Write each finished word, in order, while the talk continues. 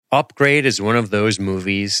Upgrade is one of those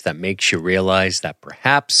movies that makes you realize that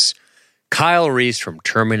perhaps Kyle Reese from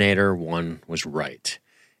Terminator 1 was right.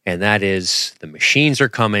 And that is, the machines are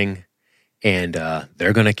coming, and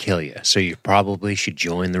they're going to kill you. So you probably should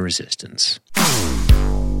join the resistance.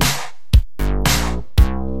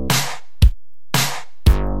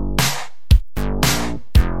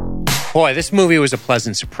 Boy, this movie was a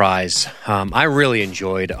pleasant surprise. I really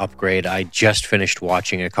enjoyed Upgrade. I just finished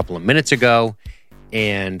watching it a couple of minutes ago,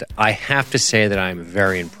 and I have to say that I'm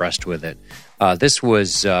very impressed with it. This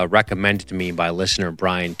was recommended to me by listener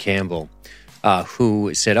Brian Campbell,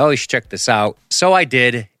 who said, oh, you should check this out. So I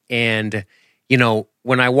did, and, you know,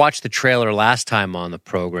 when I watched the trailer last time on the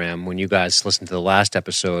program, when you guys listened to the last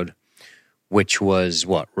episode, which was,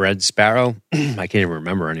 what, Red Sparrow? I can't even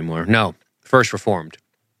remember anymore. No, First Reformed.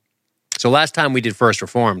 So last time we did First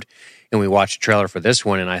Reformed, and we watched the trailer for this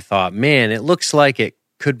one, and I thought, man, it looks like it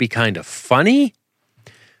could be kind of funny.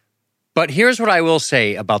 But here's what I will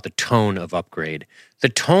say about the tone of Upgrade. The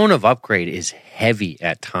tone of Upgrade is heavy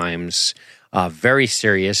at times, very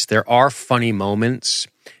serious. There are funny moments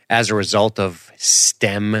as a result of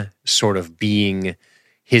STEM sort of being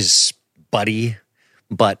his buddy,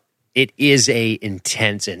 but it is a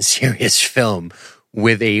intense and serious film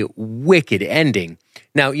with a wicked ending.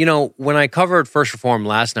 Now, you know, when I covered First Reformed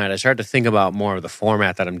last night, I started to think about more of the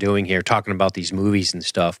format that I'm doing here, talking about these movies and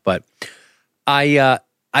stuff. But I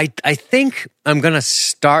think I'm going to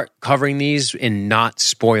start covering these and not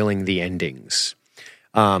spoiling the endings.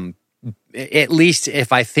 At least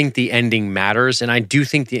if I think the ending matters. And I do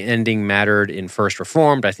think the ending mattered in First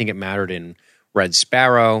Reformed. I think it mattered in Red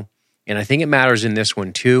Sparrow. And I think it matters in this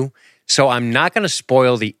one too. So I'm not going to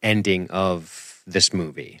spoil the ending of this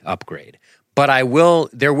movie, Upgrade. But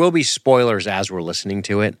there will be spoilers as we're listening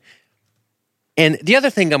to it. And the other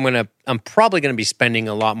thing I'm probably going to be spending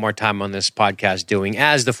a lot more time on this podcast doing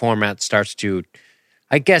as the format starts to,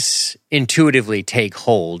 I guess, intuitively take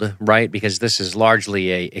hold, right? Because this is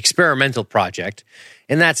largely a experimental project.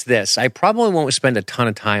 And that's this. I probably won't spend a ton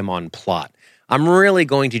of time on plot. I'm really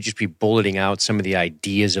going to just be bulleting out some of the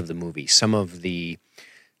ideas of the movie, some of the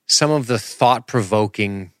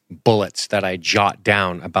thought-provoking bullets that I jot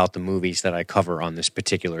down about the movies that I cover on this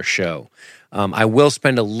particular show. I will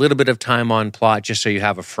spend a little bit of time on plot just so you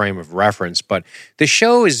have a frame of reference, but the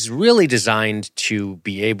show is really designed to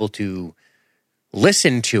be able to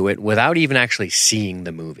listen to it without even actually seeing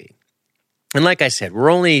the movie. And like I said,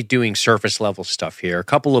 we're only doing surface level stuff here, a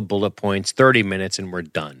couple of bullet points, 30 minutes, and we're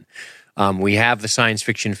done. We have the Science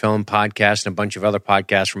Fiction Film Podcast and a bunch of other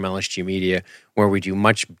podcasts from LSG Media where we do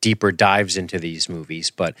much deeper dives into these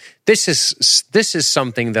movies. But this is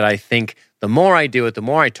something that I think the more I do it, the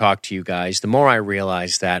more I talk to you guys, the more I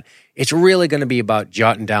realize that it's really going to be about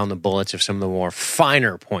jotting down the bullets of some of the more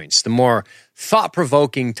finer points, the more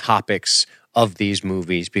thought-provoking topics of these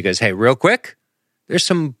movies. Because, hey, real quick, there's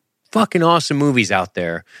some fucking awesome movies out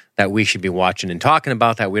there that we should be watching and talking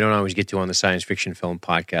about that we don't always get to on the Science Fiction Film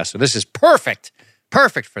Podcast. So this is perfect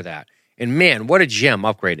for that. And man, what a gem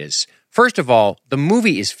Upgrade is. First of all, the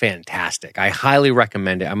movie is fantastic. I highly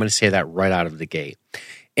recommend it. I'm going to say that right out of the gate.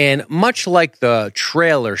 And much like the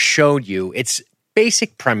trailer showed you, its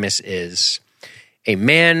basic premise is a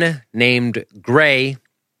man named Gray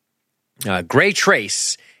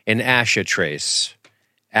Trace and Asha Trace.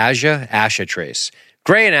 Asha Trace.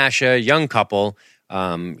 Gray and Asha, young couple.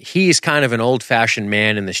 He's kind of an old-fashioned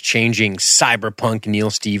man in this changing cyberpunk Neil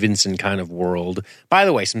Stephenson kind of world. By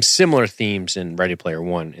the way, some similar themes in Ready Player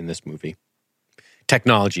One in this movie.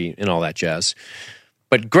 Technology and all that jazz.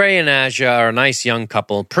 But Gray and Asha are a nice young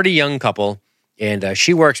couple, pretty young couple, and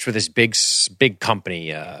she works for this big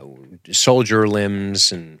company, soldier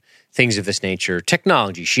limbs and things of this nature.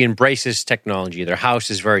 Technology. She embraces technology. Their house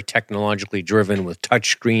is very technologically driven with touch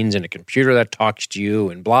screens and a computer that talks to you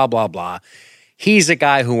and blah, blah, blah. He's a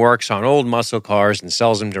guy who works on old muscle cars and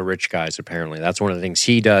sells them to rich guys, apparently. That's one of the things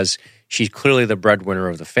he does. She's clearly the breadwinner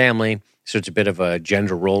of the family, so it's a bit of a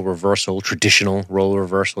gender role reversal, traditional role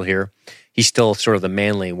reversal here. He's still sort of the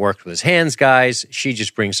manly, worked with his hands guys. She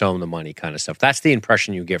just brings home the money kind of stuff. That's the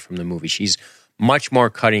impression you get from the movie. She's much more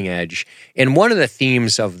cutting edge. And one of the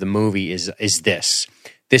themes of the movie is this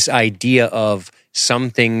idea of some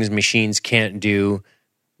things machines can't do.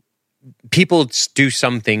 People do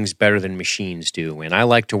some things better than machines do. And I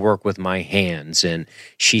like to work with my hands. And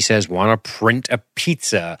she says, want to print a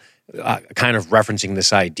pizza, kind of referencing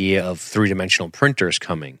this idea of three-dimensional printers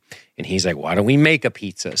coming. And he's like, why don't we make a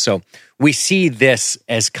pizza? So we see this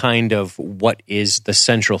as kind of what is the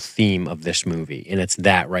central theme of this movie. And it's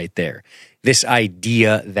that right there. This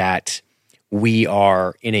idea that we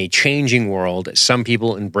are in a changing world. Some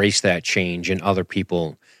people embrace that change and other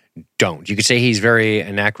people don't. You could say he's very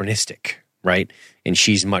anachronistic, right? And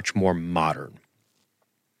she's much more modern.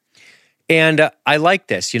 And I like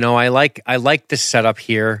this. I like this setup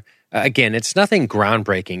here. Again, it's nothing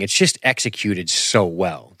groundbreaking. It's just executed so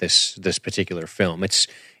well. This particular film. It's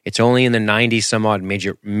only in the 90 some odd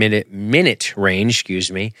minute range. Excuse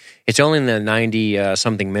me. It's only in the 90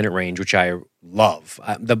 something minute range, which I love.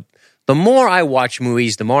 The more I watch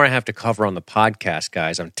movies, the more I have to cover on the podcast,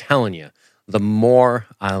 guys. I'm telling you, the more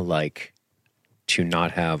I like to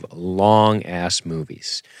not have long ass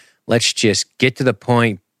movies. Let's just get to the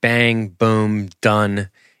point. Bang, boom, done,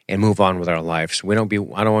 and move on with our lives. I don't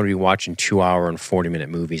want to be watching 2-hour and 40-minute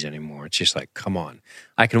movies anymore. It's just like, come on.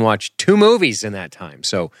 I can watch 2 movies in that time.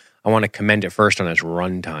 So I want to commend it first on its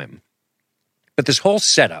runtime. But this whole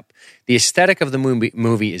setup, the aesthetic of the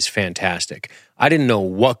movie is fantastic. I didn't know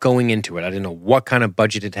what going into it. I didn't know what kind of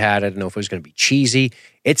budget it had. I didn't know if it was going to be cheesy.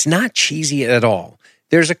 It's not cheesy at all.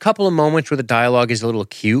 There's a couple of moments where the dialogue is a little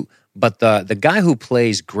cute, but the guy who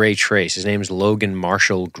plays Gray Trace, his name is Logan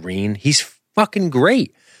Marshall Green. He's fucking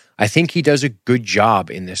great. I think he does a good job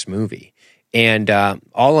in this movie. And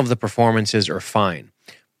all of the performances are fine.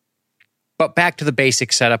 But back to the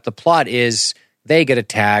basic setup. The plot is they get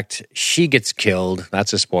attacked. She gets killed.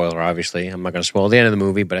 That's a spoiler, obviously. I'm not going to spoil the end of the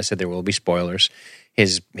movie, but I said there will be spoilers.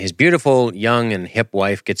 His beautiful, young, and hip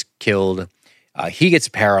wife gets killed. He gets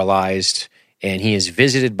paralyzed. And he is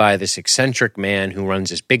visited by this eccentric man who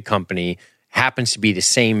runs this big company, happens to be the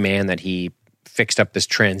same man that he fixed up this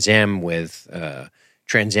Trans Am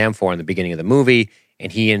for in the beginning of the movie,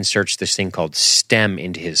 and he inserts this thing called STEM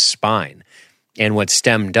into his spine. And what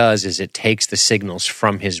STEM does is it takes the signals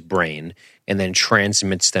from his brain and then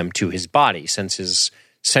transmits them to his body, since his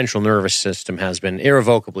central nervous system has been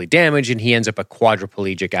irrevocably damaged, and he ends up a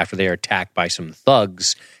quadriplegic after they are attacked by some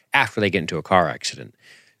thugs after they get into a car accident.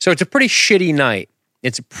 So it's a pretty shitty night.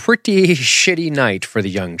 It's a pretty shitty night for the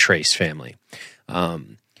young Trace family.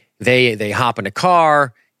 They hop in a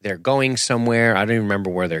car. They're going somewhere. I don't even remember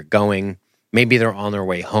where they're going. Maybe they're on their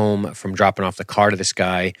way home from dropping off the car to this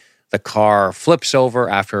guy. The car flips over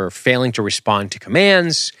after failing to respond to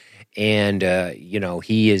commands. And,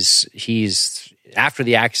 he's after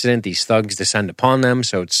the accident, these thugs descend upon them.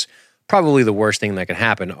 So it's probably the worst thing that could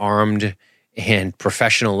happen. Armed and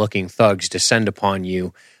professional-looking thugs descend upon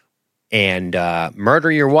you and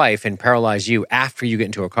murder your wife and paralyze you after you get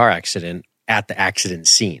into a car accident at the accident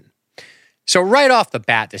scene. So right off the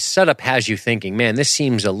bat, the setup has you thinking, man, this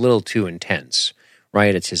seems a little too intense,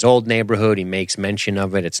 right? It's his old neighborhood. He makes mention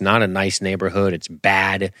of it. It's not a nice neighborhood. It's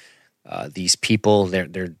bad. These people,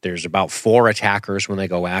 there's about 4 attackers when they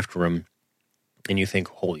go after him. And you think,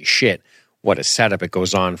 holy shit, what a setup. It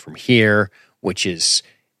goes on from here, which is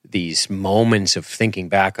these moments of thinking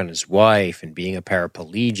back on his wife and being a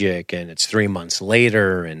paraplegic, and it's 3 months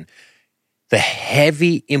later, and the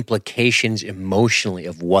heavy implications emotionally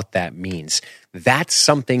of what that means. That's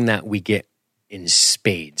something that we get in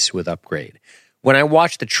spades with Upgrade. When I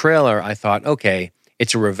watched the trailer, I thought, okay,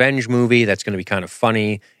 it's a revenge movie that's going to be kind of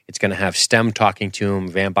funny. It's going to have STEM talking to him,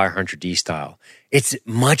 Vampire Hunter D style. It's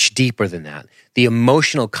much deeper than that. The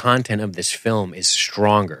emotional content of this film is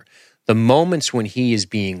stronger. The moments when he is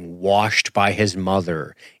being washed by his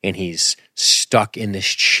mother and he's stuck in this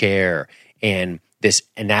chair and this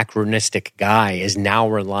anachronistic guy is now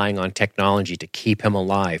relying on technology to keep him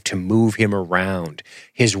alive, to move him around.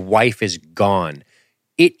 His wife is gone.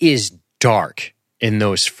 It is dark in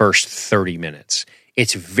those first 30 minutes.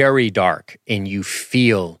 It's very dark, and you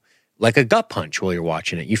feel like a gut punch while you're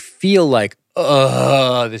watching it. You feel like,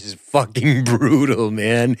 oh, this is fucking brutal,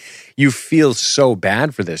 man. You feel so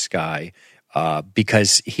bad for this guy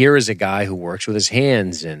because here is a guy who works with his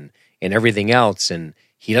hands and everything else, and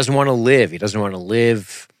he doesn't want to live. He doesn't want to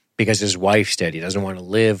live because his wife's dead. He doesn't want to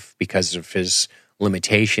live because of his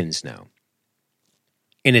limitations now.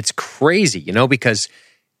 And it's crazy, because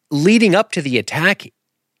leading up to the attack,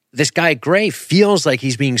 this guy Gray feels like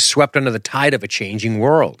he's being swept under the tide of a changing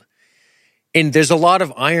world. And there's a lot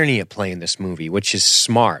of irony at play in this movie, which is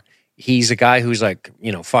smart. He's a guy who's like,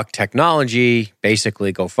 fuck technology,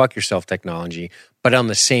 basically go fuck yourself technology. But on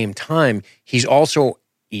the same time, he also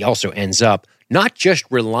ends up not just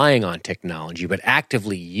relying on technology, but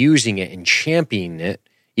actively using it and championing it,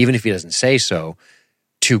 even if he doesn't say so,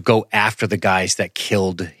 to go after the guys that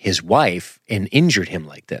killed his wife and injured him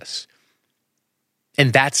like this.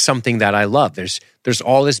 And that's something that I love. There's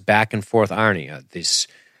all this back and forth irony. This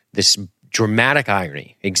dramatic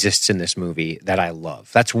irony exists in this movie that I love.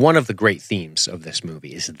 That's one of the great themes of this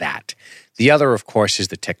movie, is that. The other, of course, is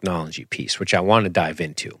the technology piece, which I want to dive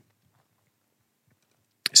into.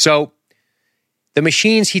 So, the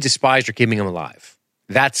machines he despised are keeping him alive.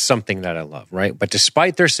 That's something that I love, right? But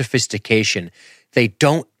despite their sophistication, they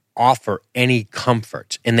don't offer any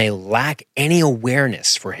comfort and they lack any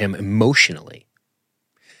awareness for him emotionally.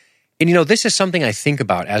 And, this is something I think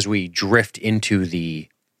about as we drift into the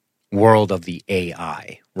world of the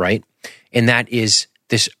AI, right? And that is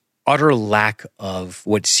this utter lack of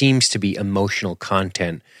what seems to be emotional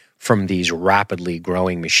content from these rapidly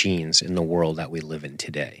growing machines in the world that we live in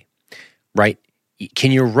today, right?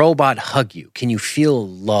 Can your robot hug you? Can you feel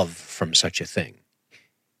love from such a thing?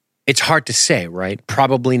 It's hard to say, right?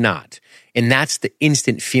 Probably not. And that's the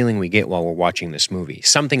instant feeling we get while we're watching this movie,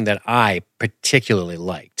 something that I particularly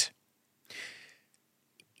liked.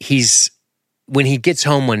 When he gets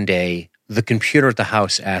home one day, the computer at the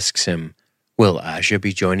house asks him, will Aja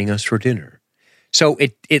be joining us for dinner? So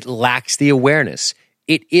it lacks the awareness.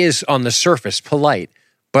 It is on the surface polite,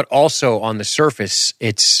 but also on the surface,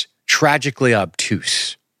 it's tragically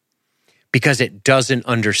obtuse because it doesn't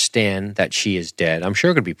understand that she is dead. I'm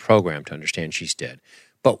sure it could be programmed to understand she's dead.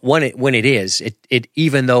 But when it is,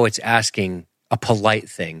 even though it's asking a polite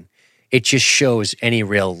thing, it just shows any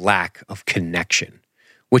real lack of connection,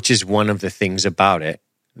 which is one of the things about it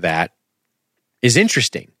that is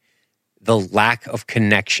interesting. The lack of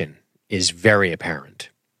connection is very apparent.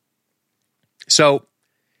 So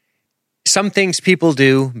some things people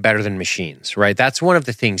do better than machines, right? That's one of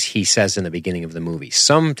the things he says in the beginning of the movie.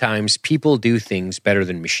 Sometimes people do things better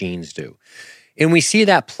than machines do. And we see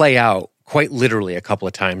that play out quite literally a couple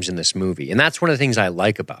of times in this movie. And that's one of the things I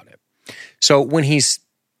like about it. So when he's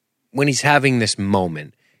having this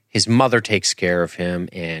moment, his mother takes care of him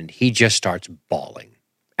and he just starts bawling,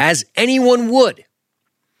 as anyone would.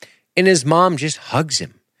 And his mom just hugs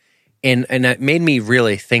him. And that made me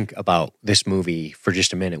really think about this movie for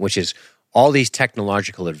just a minute, which is all these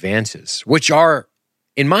technological advances, which are,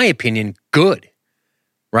 in my opinion, good,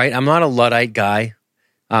 right? I'm not a Luddite guy.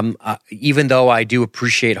 Even though I do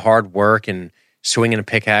appreciate hard work and swinging a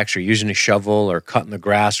pickaxe or using a shovel or cutting the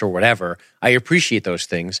grass or whatever, I appreciate those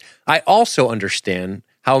things. I also understand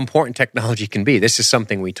how important technology can be. This is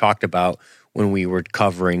something we talked about when we were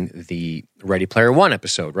covering the Ready Player One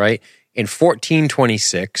episode, right? In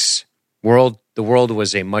 1426, the world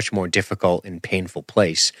was a much more difficult and painful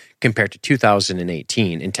place compared to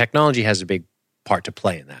 2018. And technology has a big part to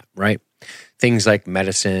play in that, right? Things like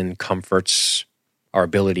medicine, comforts, our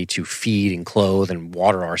ability to feed and clothe and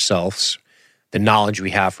water ourselves, the knowledge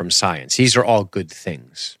we have from science. These are all good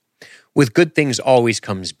things. With good things always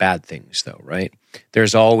comes bad things, though, right?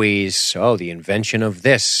 There's always, the invention of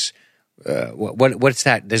this. What's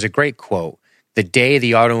that? There's a great quote. The day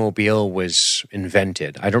the automobile was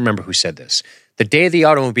invented, I don't remember who said this. The day the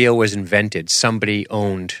automobile was invented, somebody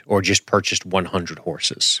owned or just purchased 100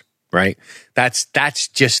 horses, right? That's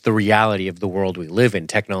just the reality of the world we live in.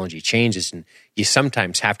 Technology changes, and you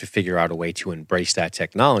sometimes have to figure out a way to embrace that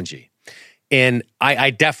technology. And I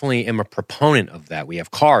definitely am a proponent of that. We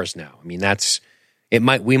have cars now. I mean,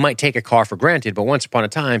 we might take a car for granted, but once upon a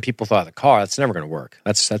time, people thought the car, that's never going to work.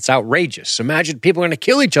 That's outrageous. Imagine people are going to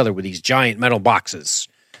kill each other with these giant metal boxes.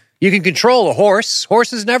 You can control a horse.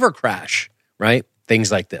 Horses never crash, right?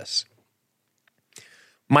 Things like this.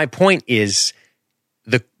 My point is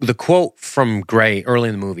the quote from Gray early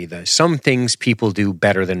in the movie, some things people do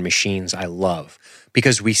better than machines, I love.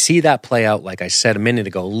 Because we see that play out, like I said a minute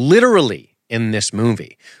ago, literally in this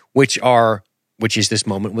movie, which is this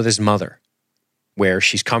moment with his mother, where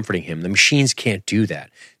she's comforting him. The machines can't do that.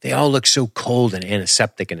 They all look so cold and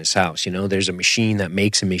antiseptic in his house. There's a machine that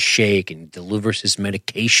makes him his shake and delivers his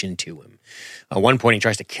medication to him. At one point, he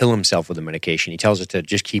tries to kill himself with the medication. He tells it to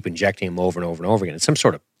just keep injecting him over and over and over again. It's some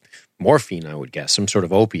sort of morphine, I would guess, some sort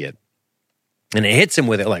of opiate. And it hits him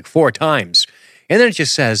with it like 4 times. And then it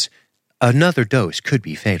just says, another dose could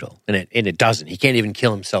be fatal. And it doesn't. He can't even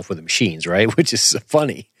kill himself with the machines, right? Which is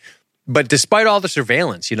funny. But despite all the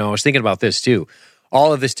surveillance, I was thinking about this too,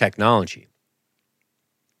 all of this technology.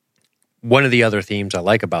 One of the other themes I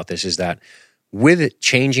like about this is that with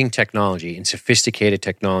changing technology and sophisticated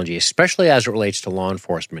technology, especially as it relates to law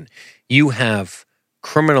enforcement, you have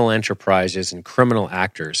criminal enterprises and criminal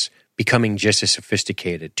actors becoming just as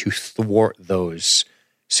sophisticated to thwart those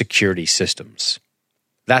security systems.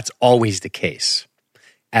 That's always the case.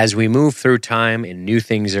 As we move through time and new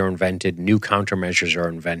things are invented, new countermeasures are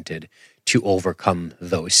invented to overcome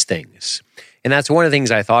those things. And that's one of the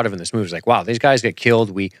things I thought of in this movie. It's like, wow, these guys get killed.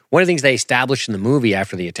 One of the things they established in the movie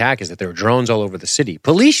after the attack is that there were drones all over the city,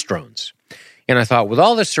 police drones. And I thought, with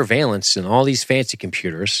all this surveillance and all these fancy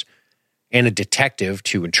computers and a detective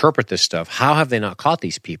to interpret this stuff, how have they not caught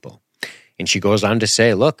these people? And she goes on to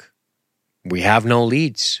say, look, we have no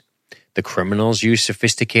leads. The criminals use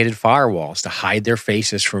sophisticated firewalls to hide their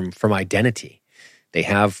faces from identity. They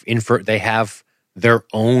have their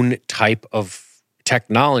own type of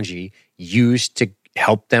technology used to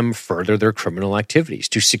help them further their criminal activities.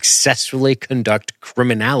 To successfully conduct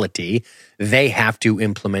criminality, they have to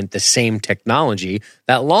implement the same technology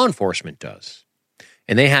that law enforcement does.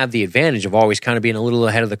 And they have the advantage of always kind of being a little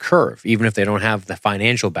ahead of the curve, even if they don't have the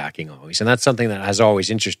financial backing always. And that's something that has always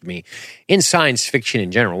interested me in science fiction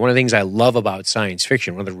in general. One of the things I love about science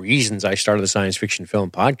fiction, one of the reasons I started the Science Fiction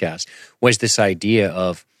Film Podcast, was this idea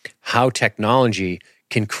of how technology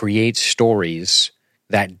can create stories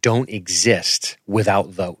that don't exist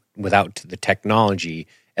without the technology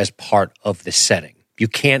as part of the setting. You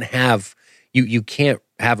can't have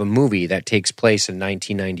a movie that takes place in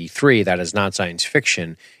 1993 that is not science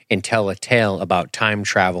fiction and tell a tale about time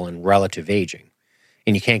travel and relative aging.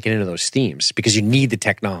 And you can't get into those themes because you need the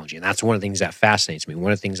technology. And that's one of the things that fascinates me.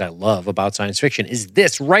 One of the things I love about science fiction is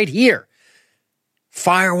this right here.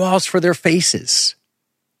 Firewalls for their faces.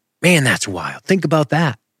 Man, that's wild. Think about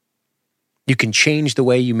that. You can change the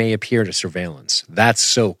way you may appear to surveillance. That's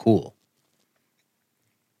so cool.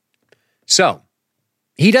 So,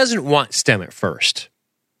 he doesn't want STEM at first.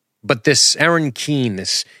 But this Aaron Keane,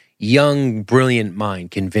 this young, brilliant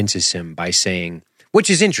mind, convinces him by saying, which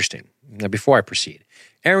is interesting. Now, before I proceed,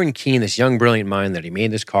 Aaron Keane, this young, brilliant mind that he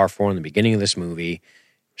made this car for in the beginning of this movie,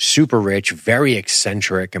 super rich, very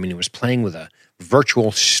eccentric. I mean, he was playing with a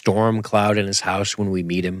virtual storm cloud in his house when we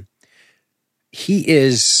meet him. He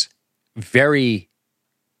is very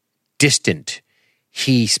distant.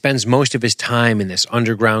 He spends most of his time in this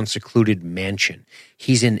underground, secluded mansion.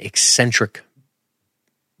 He's an eccentric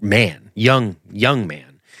man, young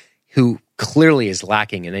man, who clearly is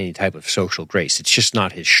lacking in any type of social grace. It's just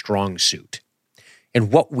not his strong suit.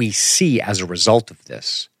 And what we see as a result of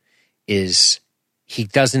this is he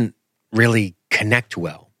doesn't really connect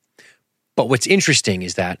well. But what's interesting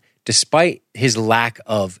is that despite his lack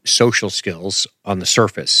of social skills on the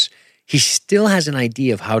surface, he still has an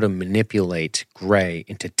idea of how to manipulate Gray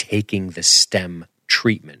into taking the STEM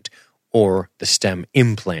treatment or the STEM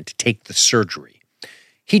implant, take the surgery.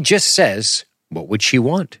 He just says, what would she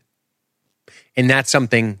want? And that's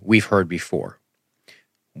something we've heard before.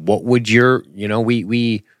 What would your,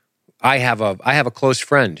 I have a close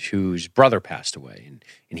friend whose brother passed away,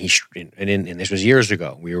 and this was years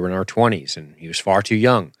ago. We were in our 20s, and he was far too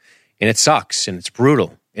young. And it sucks, and it's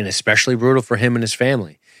brutal, and especially brutal for him and his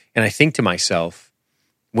family. And I think to myself,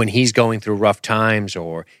 when he's going through rough times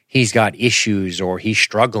or he's got issues or he's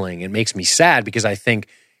struggling, it makes me sad because I think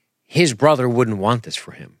his brother wouldn't want this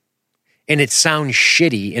for him. And it sounds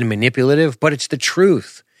shitty and manipulative, but it's the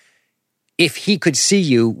truth. If he could see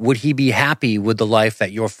you, would he be happy with the life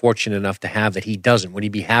that you're fortunate enough to have that he doesn't? Would he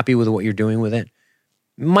be happy with what you're doing with it?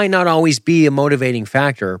 Might not always be a motivating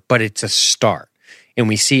factor, but it's a start. And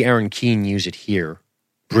we see Aaron Keane use it here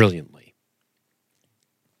brilliantly.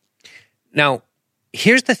 Now,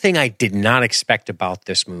 here's the thing I did not expect about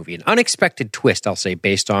this movie. An unexpected twist, I'll say,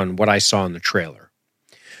 based on what I saw in the trailer.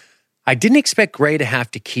 I didn't expect Gray to have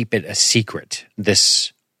to keep it a secret.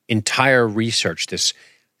 This entire research, this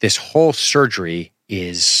whole surgery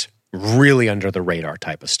is really under the radar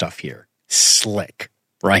type of stuff here. Slick,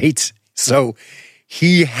 right? So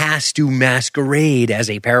he has to masquerade as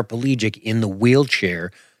a paraplegic in the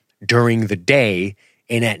wheelchair during the day,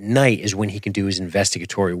 and at night is when he can do his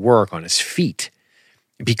investigatory work on his feet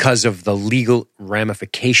because of the legal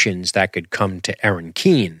ramifications that could come to Aaron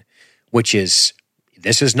Keane, which is,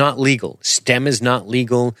 this is not legal. STEM is not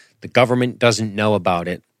legal. The government doesn't know about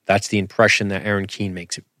it. That's the impression that Aaron Keane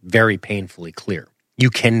makes it very painfully clear. You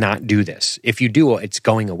cannot do this. If you do, it's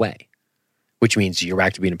going away, which means you're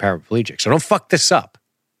back to being a paraplegic. So don't fuck this up.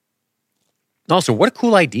 Also, what a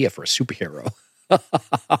cool idea for a superhero.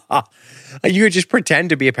 You could just pretend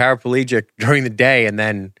to be a paraplegic during the day and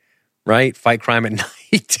then, right, fight crime at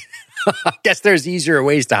night. I guess there's easier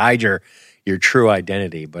ways to hide your true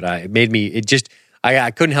identity, but I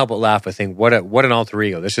couldn't help but laugh. I think, what an alter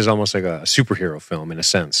ego. This is almost like a superhero film in a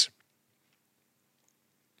sense.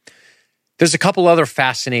 There's a couple other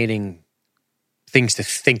fascinating things to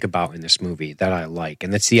think about in this movie that I like,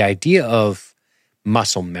 and that's the idea of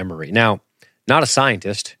muscle memory. Now, not a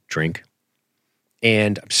scientist, drink,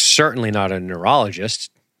 and I'm certainly not a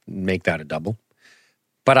neurologist, make that a double.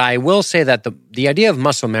 But I will say that the idea of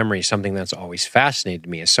muscle memory is something that's always fascinated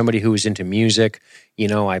me. As somebody who was into music,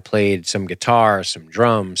 I played some guitar, some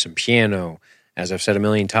drums, some piano. As I've said a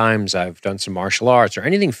million times, I've done some martial arts or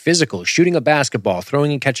anything physical, shooting a basketball,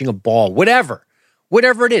 throwing and catching a ball, whatever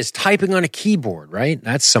it is, typing on a keyboard, right?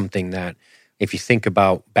 That's something that If you think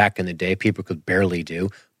about back in the day, people could barely do.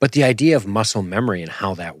 But the idea of muscle memory and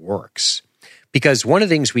how that works. Because one of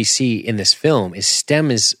the things we see in this film is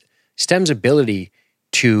STEM's ability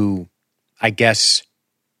to, I guess,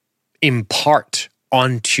 impart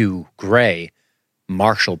onto Gray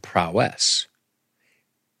martial prowess.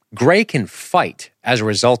 Gray can fight as a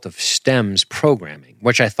result of STEM's programming,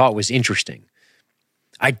 which I thought was interesting.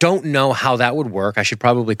 I don't know how that would work. I should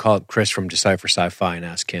probably call up Chris from Decipher Sci-Fi and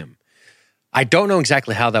ask him. I don't know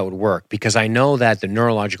exactly how that would work because I know that the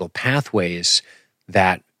neurological pathways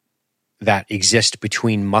that exist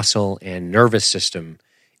between muscle and nervous system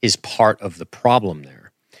is part of the problem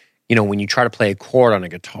there. You know, when you try to play a chord on a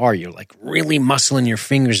guitar, you're like really muscling your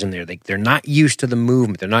fingers in there. They're not used to the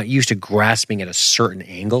movement. They're not used to grasping at a certain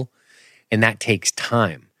angle, and that takes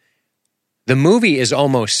time. The movie is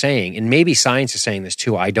almost saying, and maybe science is saying this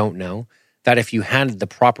too, I don't know, that if you had the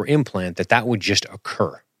proper implant, that would just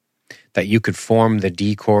occur. That you could form the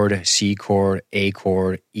D chord, C chord, A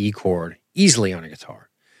chord, E chord easily on a guitar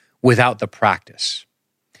without the practice.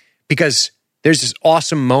 Because there's this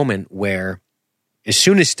awesome moment where as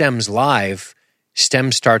soon as STEM's live,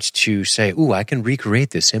 STEM starts to say, ooh, I can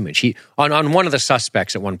recreate this image. On one of the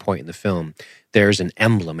suspects at one point in the film, there's an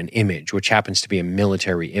emblem, an image, which happens to be a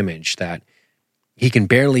military image that he can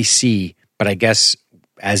barely see, but I guess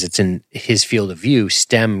as it's in his field of view,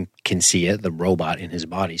 STEM can see it, the robot in his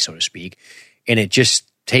body, so to speak. And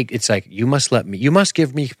it's like, you must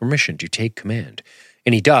give me permission to take command.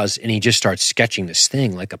 And he does, and he just starts sketching this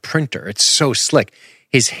thing like a printer. It's so slick.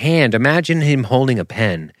 His hand, imagine him holding a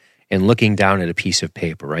pen and looking down at a piece of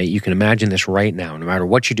paper, right? You can imagine this right now, no matter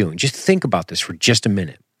what you're doing. Just think about this for just a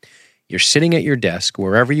minute. You're sitting at your desk,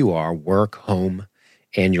 wherever you are, work, home,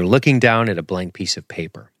 and you're looking down at a blank piece of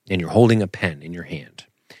paper, and you're holding a pen in your hand,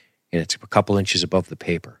 and it's a couple inches above the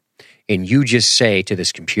paper. And you just say to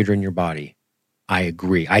this computer in your body, I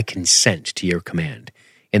agree, I consent to your command.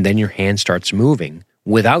 And then your hand starts moving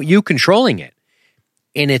without you controlling it.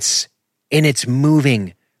 And it's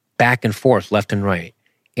moving back and forth, left and right.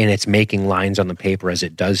 And it's making lines on the paper as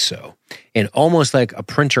it does so. And almost like a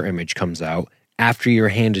printer image comes out, after your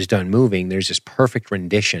hand is done moving, there's this perfect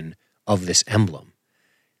rendition of this emblem.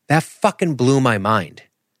 That fucking blew my mind.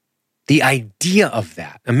 The idea of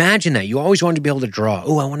that. Imagine that. You always wanted to be able to draw.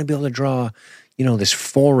 Oh, I want to be able to draw, this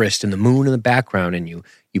forest and the moon in the background. And you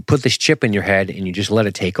put this chip in your head and you just let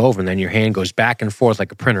it take over. And then your hand goes back and forth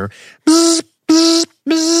like a printer.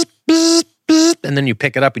 And then you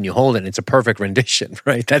pick it up and you hold it and it's a perfect rendition,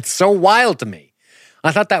 right? That's so wild to me.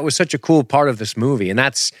 I thought that was such a cool part of this movie. And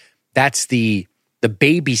that's the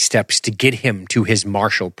baby steps to get him to his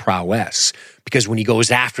martial prowess. Because when he goes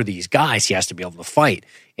after these guys, he has to be able to fight.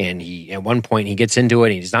 And at one point he gets into it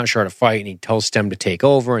and he's not sure how to fight and he tells STEM to take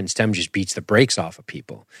over and STEM just beats the brakes off of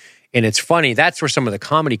people. And it's funny, that's where some of the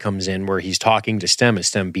comedy comes in, where he's talking to STEM as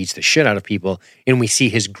STEM beats the shit out of people, and we see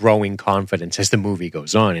his growing confidence as the movie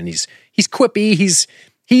goes on. And he's quippy,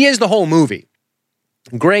 he is the whole movie.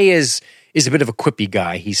 Gray is a bit of a quippy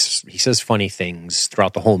guy. He says funny things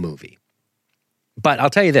throughout the whole movie. But I'll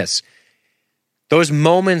tell you this, those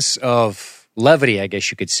moments of levity, I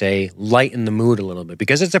guess you could say, lighten the mood a little bit,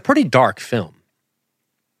 because it's a pretty dark film.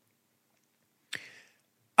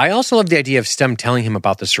 I also love the idea of STEM telling him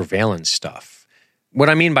about the surveillance stuff. What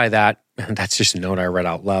I mean by that, that's just a note I read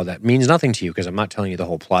out loud. That means nothing to you because I'm not telling you the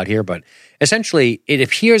whole plot here. But essentially, it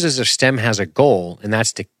appears as if STEM has a goal, and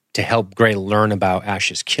that's to help Gray learn about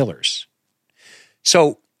Ash's killers.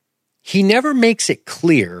 So he never makes it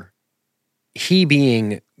clear, he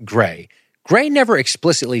being Gray. Gray never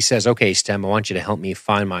explicitly says, okay, STEM, I want you to help me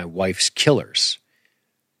find my wife's killers.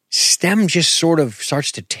 STEM just sort of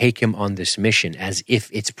starts to take him on this mission as if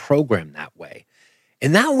it's programmed that way.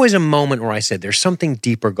 And that was a moment where I said, there's something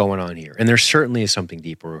deeper going on here. And there certainly is something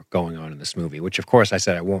deeper going on in this movie, which of course I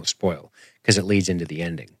said I won't spoil because it leads into the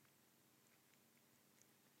ending.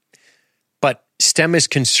 But STEM is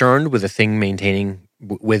concerned with the thing maintaining,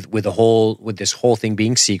 with this whole thing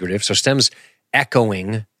being secretive. So STEM's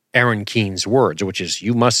echoing Aaron Keen's words, which is,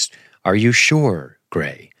 are you sure,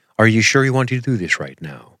 Gray? Are you sure you want to do this right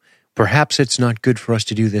now? Perhaps it's not good for us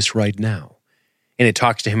to do this right now. And it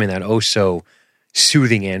talks to him in that so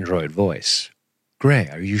soothing android voice. Gray,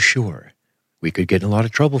 are you sure? We could get in a lot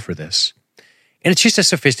of trouble for this. And it's just a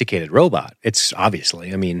sophisticated robot. It's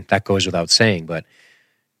obviously, that goes without saying, but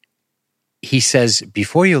he says,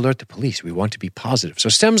 before you alert the police, we want to be positive. So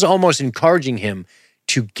STEM's almost encouraging him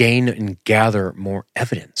to gain and gather more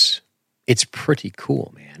evidence. It's pretty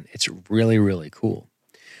cool, man. It's really, really cool.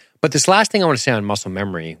 But this last thing I want to say on muscle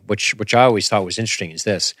memory, which I always thought was interesting, is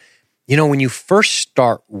this. When you first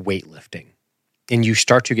start weightlifting, and you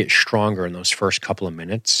start to get stronger in those first couple of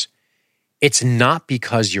minutes, it's not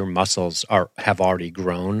because your muscles have already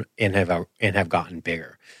grown and have gotten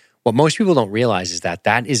bigger. What most people don't realize is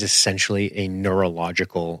that is essentially a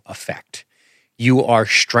neurological effect. You are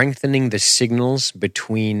strengthening the signals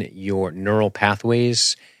between your neural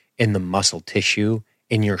pathways in the muscle tissue,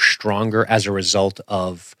 and you're stronger as a result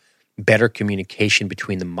of better communication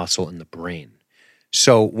between the muscle and the brain.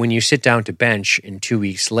 So when you sit down to bench and 2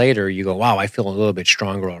 weeks later, you go, wow, I feel a little bit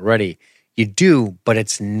stronger already. You do, but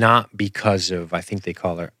it's not because of, I think they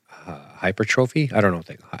call it hypertrophy. I don't know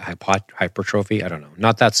hypertrophy. I don't know.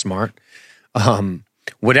 Not that smart.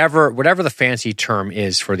 Whatever the fancy term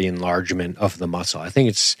is for the enlargement of the muscle. I think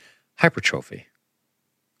it's hypertrophy.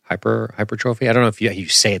 Hypertrophy. I don't know if you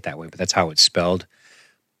say it that way, but that's how it's spelled.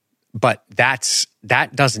 But that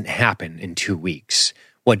doesn't happen in 2 weeks.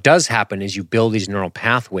 What does happen is you build these neural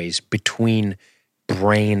pathways between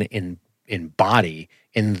brain and body,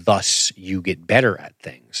 and thus you get better at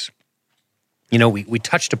things. You know, we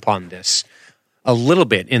touched upon this a little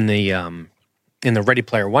bit in the Ready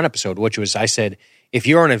Player One episode, which was, I said, if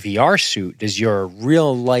you're in a VR suit, does your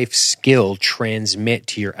real life skill transmit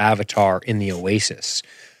to your avatar in the Oasis?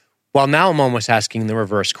 Well, now I'm almost asking the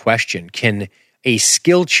reverse question. Can a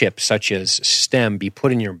skill chip such as STEM be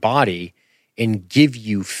put in your body and give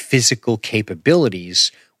you physical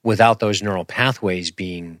capabilities without those neural pathways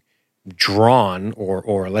being drawn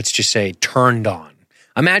or let's just say turned on?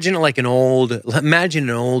 Imagine an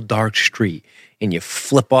old dark street, and you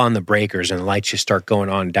flip on the breakers and the lights just start going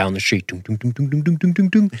on down the street. Dum, dum, dum, dum, dum, dum, dum, dum,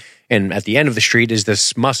 dum. And at the end of the street is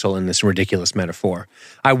this muscle in this ridiculous metaphor.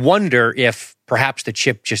 I wonder if perhaps the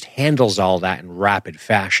chip just handles all that in rapid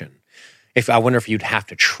fashion. I wonder if you'd have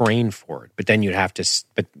to train for it, but then you'd have to,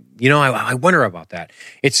 I wonder about that.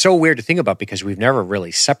 It's so weird to think about because we've never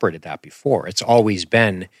really separated that before. It's always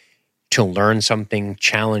been to learn something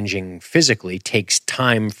challenging physically takes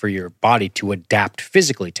time for your body to adapt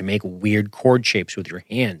physically, to make weird chord shapes with your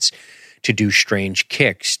hands, to do strange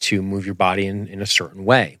kicks, to move your body in a certain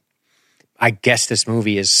way. I guess this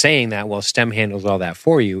movie is saying that, well, STEM handles all that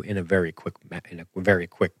for you in a very quick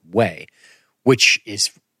way, which is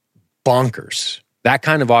bonkers. That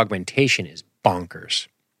kind of augmentation is bonkers.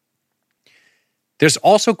 There's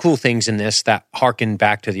also cool things in this that harken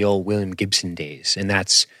back to the old William Gibson days, and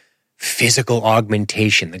that's physical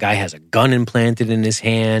augmentation. The guy has a gun implanted in his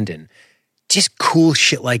hand and just cool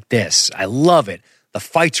shit like this. I love it. The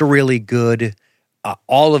fights are really good.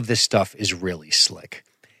 All of this stuff is really slick.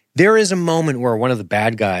 There is a moment where one of the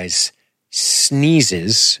bad guys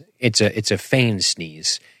sneezes. It's a feigned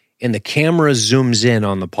sneeze. And the camera zooms in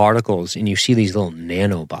on the particles and you see these little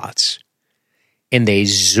nanobots. And they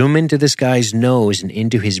zoom into this guy's nose and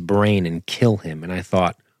into his brain and kill him. And I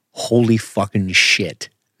thought, holy fucking shit.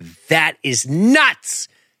 That is nuts.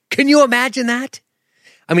 Can you imagine that?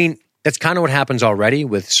 I mean, that's kind of what happens already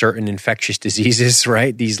with certain infectious diseases,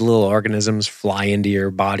 right? These little organisms fly into your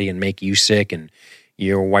body and make you sick and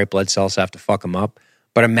your white blood cells have to fuck them up.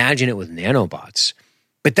 But imagine it with nanobots.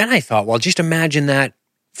 But then I thought, well, just imagine that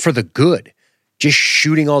for the good. Just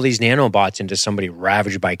shooting all these nanobots into somebody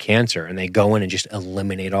ravaged by cancer and they go in and just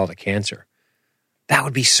eliminate all the cancer. That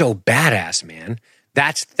would be so badass, man.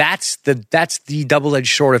 That's the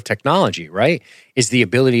double-edged sword of technology, right? Is the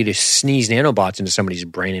ability to sneeze nanobots into somebody's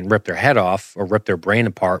brain and rip their head off or rip their brain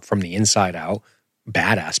apart from the inside out.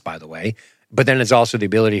 Badass, by the way. But then it's also the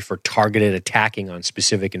ability for targeted attacking on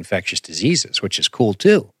specific infectious diseases, which is cool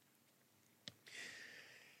too.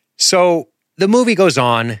 So the movie goes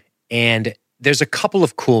on, and there's a couple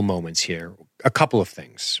of cool moments here, a couple of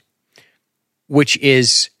things, which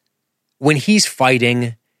is when he's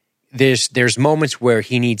fighting, there's moments where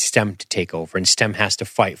he needs STEM to take over, and STEM has to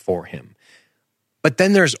fight for him. But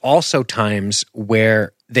then there's also times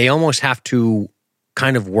where they almost have to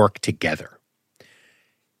kind of work together.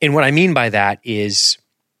 And what I mean by that is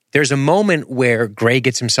there's a moment where Gray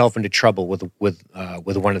gets himself into trouble with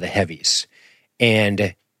one of the heavies,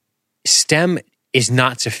 and STEM is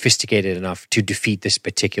not sophisticated enough to defeat this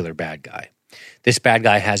particular bad guy. This bad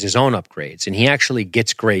guy has his own upgrades, and he actually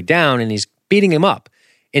gets Gray down, and he's beating him up.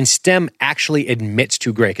 And STEM actually admits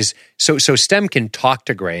to Gray, because so STEM can talk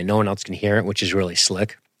to Gray, and no one else can hear it, which is really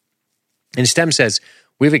slick. And STEM says,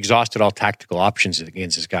 "We've exhausted all tactical options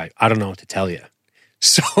against this guy. I don't know what to tell you."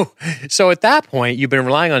 So at that point, you've been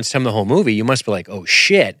relying on STEM the whole movie. You must be like, oh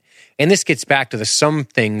shit. And this gets back to some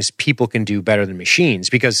things people can do better than machines,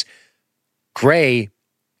 because Gray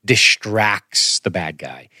distracts the bad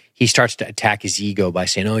guy. He starts to attack his ego by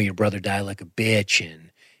saying, oh, your brother died like a bitch,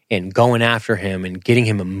 and going after him and getting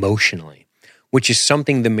him emotionally, which is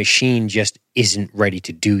something the machine just isn't ready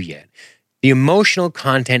to do yet. The emotional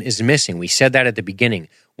content is missing. We said that at the beginning.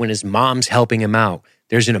 When his mom's helping him out,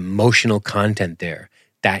 there's an emotional content there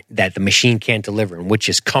that the machine can't deliver, and which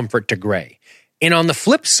is comfort to Gray. And on the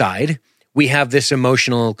flip side, we have this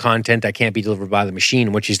emotional content that can't be delivered by the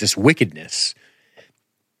machine, which is this wickedness,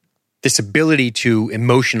 this ability to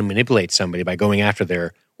emotionally manipulate somebody by going after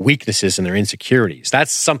their weaknesses and their insecurities.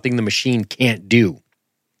 That's something the machine can't do.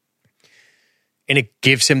 And it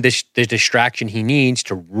gives him the distraction he needs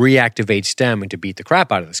to reactivate STEM and to beat the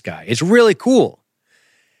crap out of this guy. It's really cool.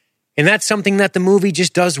 And that's something that the movie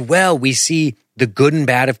just does well. We see the good and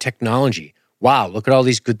bad of technology. Wow, look at all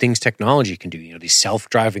these good things technology can do. You know, these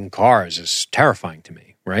self-driving cars is terrifying to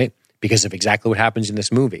me, right? Because of exactly what happens in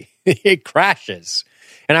this movie. It crashes.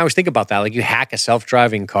 And I always think about that. Like, you hack a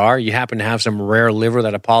self-driving car, you happen to have some rare liver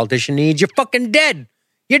that a politician needs, you're fucking dead.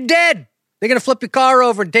 You're dead. They're going to flip your car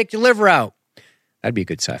over and take your liver out. That'd be a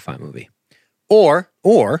good sci-fi movie. Or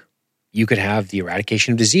you could have the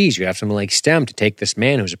eradication of disease. You have something like STEM to take this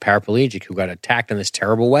man who's a paraplegic who got attacked in this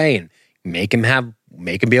terrible way and make him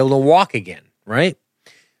be able to walk again, right?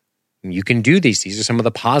 You can do these. These are some of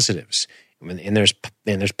the positives. And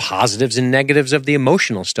there's positives and negatives of the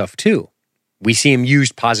emotional stuff too. We see him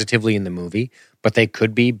used positively in the movie, but they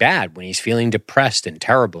could be bad when he's feeling depressed and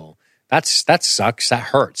terrible. That sucks. That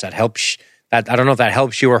hurts. That helps. That I don't know if that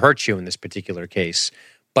helps you or hurts you in this particular case,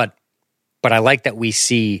 but I like that we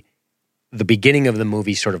see the beginning of the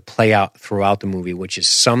movie sort of play out throughout the movie, which is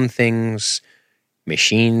some things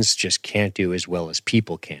machines just can't do as well as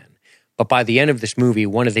people can. But by the end of this movie,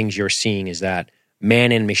 one of the things you're seeing is that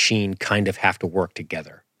man and machine kind of have to work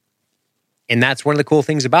together. And that's one of the cool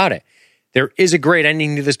things about it. There is a great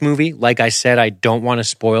ending to this movie. Like I said, I don't want to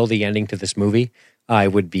spoil the ending to this movie. I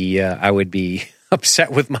would be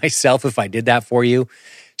upset with myself if I did that for you.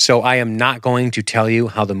 So I am not going to tell you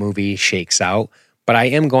how the movie shakes out, but I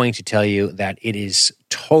am going to tell you that it is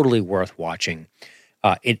totally worth watching.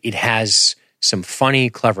 It has some funny,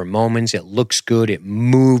 clever moments. It looks good. It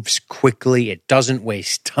moves quickly. It doesn't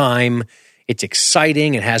waste time. It's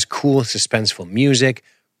exciting. It has cool, suspenseful music,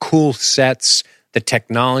 cool sets. The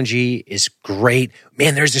technology is great.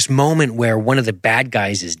 Man, there's this moment where one of the bad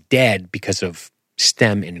guys is dead because of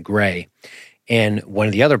STEM and Gray. And one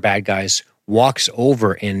of the other bad guys walks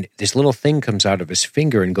over and this little thing comes out of his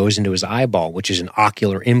finger and goes into his eyeball, which is an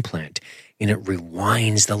ocular implant. And it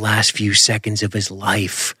rewinds the last few seconds of his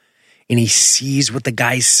life. And he sees what the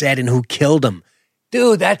guy said and who killed him.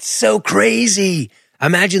 Dude, that's so crazy.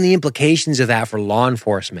 Imagine the implications of that for law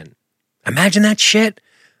enforcement. Imagine that shit.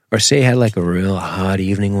 Or say you had like a real hot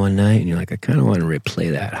evening one night and you're like, I kind of want to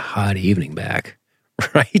replay that hot evening back.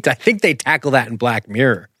 Right? I think they tackle that in Black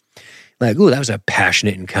Mirror. Like, ooh, that was a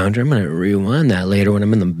passionate encounter. I'm going to rewind that later when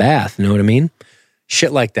I'm in the bath. You know what I mean?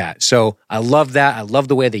 Shit like that. So I love that. I love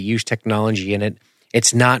the way they use technology in it.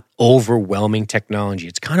 It's not overwhelming technology.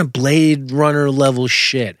 It's kind of Blade Runner level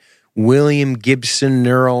shit. William Gibson,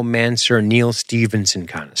 Neuromancer, Neil Stephenson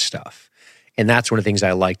kind of stuff. And that's one of the things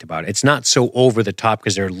I liked about it. It's not so over the top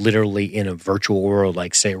because they're literally in a virtual world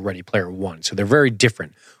like, say, Ready Player One. So they're very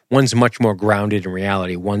different. One's much more grounded in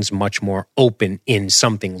reality. One's much more open in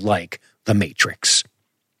something like The Matrix.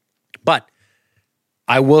 But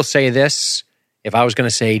I will say this. If I was going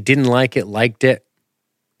to say didn't like it, liked it.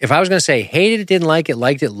 If I was going to say hated it, didn't like it,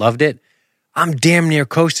 liked it, loved it, I'm damn near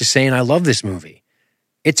close to saying I love this movie.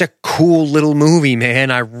 It's a cool little movie,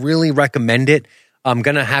 man. I really recommend it. I'm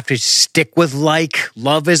going to have to stick with like.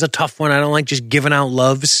 Love is a tough one. I don't like just giving out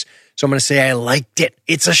loves. So I'm going to say I liked it.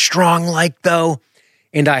 It's a strong like, though.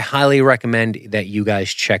 And I highly recommend that you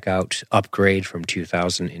guys check out Upgrade from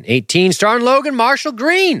 2018, starring Logan Marshall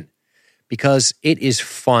Green, because it is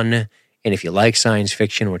fun. And if you like science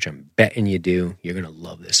fiction, which I'm betting you do, you're going to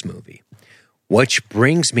love this movie. Which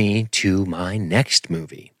brings me to my next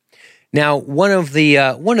movie. Now, one of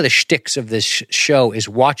the shticks of this show is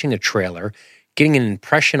watching a trailer, getting an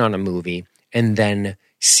impression on a movie, and then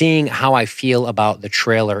seeing how I feel about the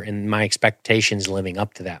trailer and my expectations living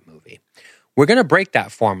up to that movie. We're going to break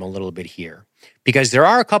that form a little bit here because there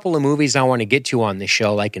are a couple of movies I want to get to on this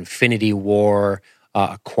show, like Infinity War,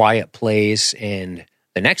 A Quiet Place, and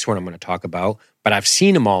the next one I'm going to talk about, but I've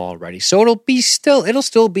seen them all already. So it'll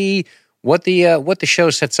still be what the show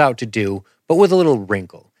sets out to do, but with a little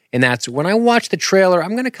wrinkle. And that's when I watch the trailer,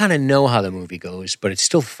 I'm going to kind of know how the movie goes, but it's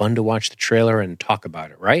still fun to watch the trailer and talk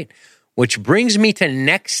about it, right? Which brings me to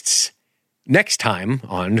next time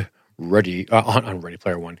on Ready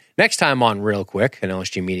Player One. Next time on Real Quick, an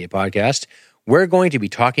LSG Media podcast, we're going to be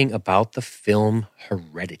talking about the film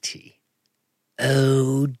Heredity.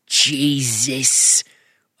 Oh, Jesus.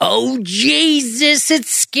 Oh, Jesus,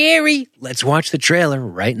 it's scary. Let's watch the trailer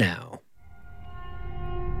right now.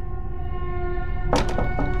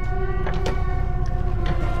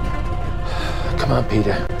 Come on,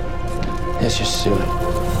 Peter. Here's your suit.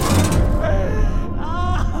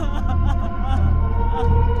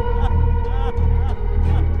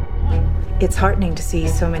 It's heartening to see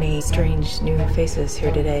so many strange new faces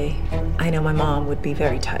here today. I know my mom would be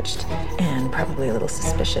very touched and probably a little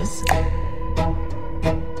suspicious.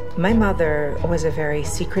 My mother was a very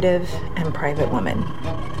secretive and private woman.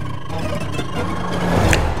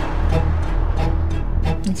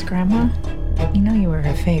 It's Grandma. You know you were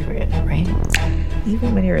her favorite, right?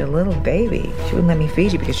 Even when you were a little baby, she wouldn't let me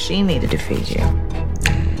feed you because she needed to feed you.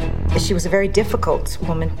 She was a very difficult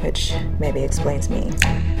woman, which maybe explains me.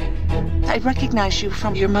 I recognize you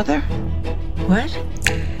from your mother. What?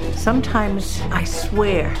 Sometimes I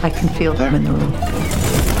swear I can feel them in the room.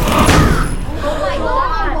 Oh my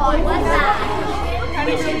God, what's that?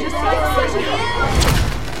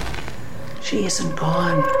 She isn't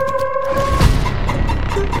gone.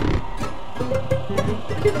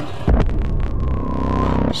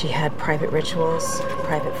 She had private rituals,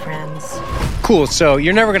 private friends. Cool, so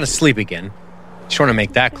you're never going to sleep again. Just want to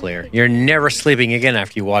make that clear. You're never sleeping again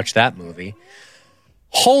after you watch that movie.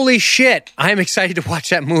 Holy shit, I'm excited to watch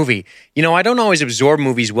that movie. You know, I don't always absorb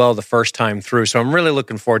movies well the first time through, so I'm really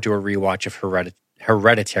looking forward to a rewatch of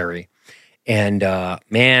Hereditary. And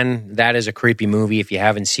man, that is a creepy movie. If you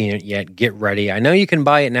haven't seen it yet, get ready. I know you can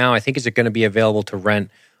buy it now. I think it's going to be available to rent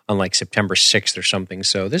on like September 6th or something,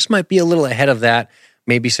 so this might be a little ahead of that.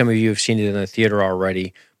 Maybe some of you have seen it in the theater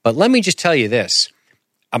already. But let me just tell you this.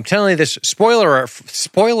 I'm telling you this, spoiler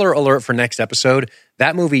alert for next episode.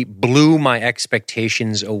 That movie blew my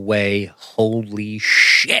expectations away. Holy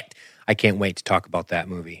shit. I can't wait to talk about that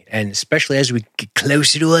movie. And especially as we get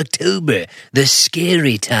closer to October, the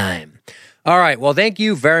scary time. All right. Well, thank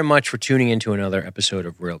you very much for tuning into another episode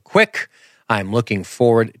of Real Quick. I'm looking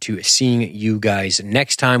forward to seeing you guys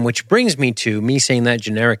next time, which brings me to me saying that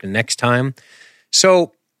generic next time.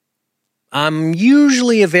 So I'm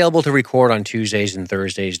usually available to record on Tuesdays and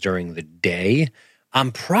Thursdays during the day.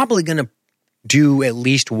 I'm probably going to do at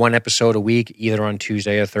least one episode a week, either on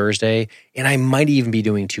Tuesday or Thursday, and I might even be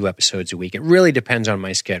doing 2 episodes a week. It really depends on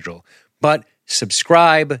my schedule. But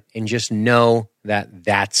subscribe and just know that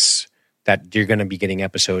you're going to be getting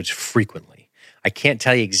episodes frequently. I can't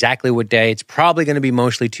tell you exactly what day. It's probably going to be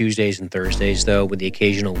mostly Tuesdays and Thursdays, though, with the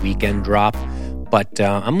occasional weekend drop. But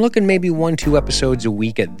I'm looking maybe 1-2 episodes a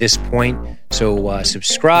week at this point. So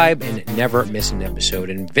subscribe and never miss an episode.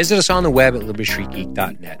 And visit us on the web at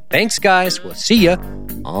libertystreetgeek.net. Thanks, guys. We'll see you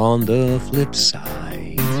on the flip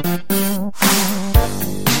side.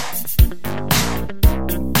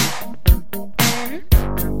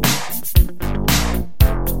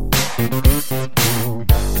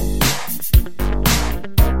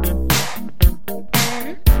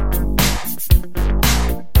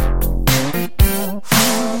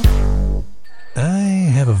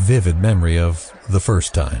 Vivid memory of the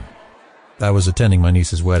first time. I was attending my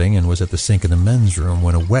niece's wedding and was at the sink in the men's room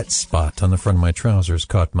when a wet spot on the front of my trousers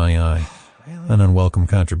caught my eye. An unwelcome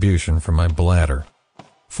contribution from my bladder.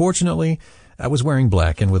 Fortunately, I was wearing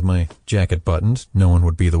black and with my jacket buttoned. No one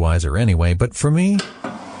would be the wiser anyway, but for me,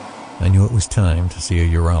 I knew it was time to see a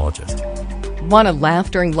urologist. Want to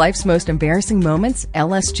laugh during life's most embarrassing moments?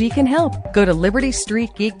 LSG can help. Go to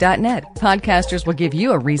libertystreetgeek.net. Podcasters will give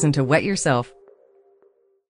you a reason to wet yourself.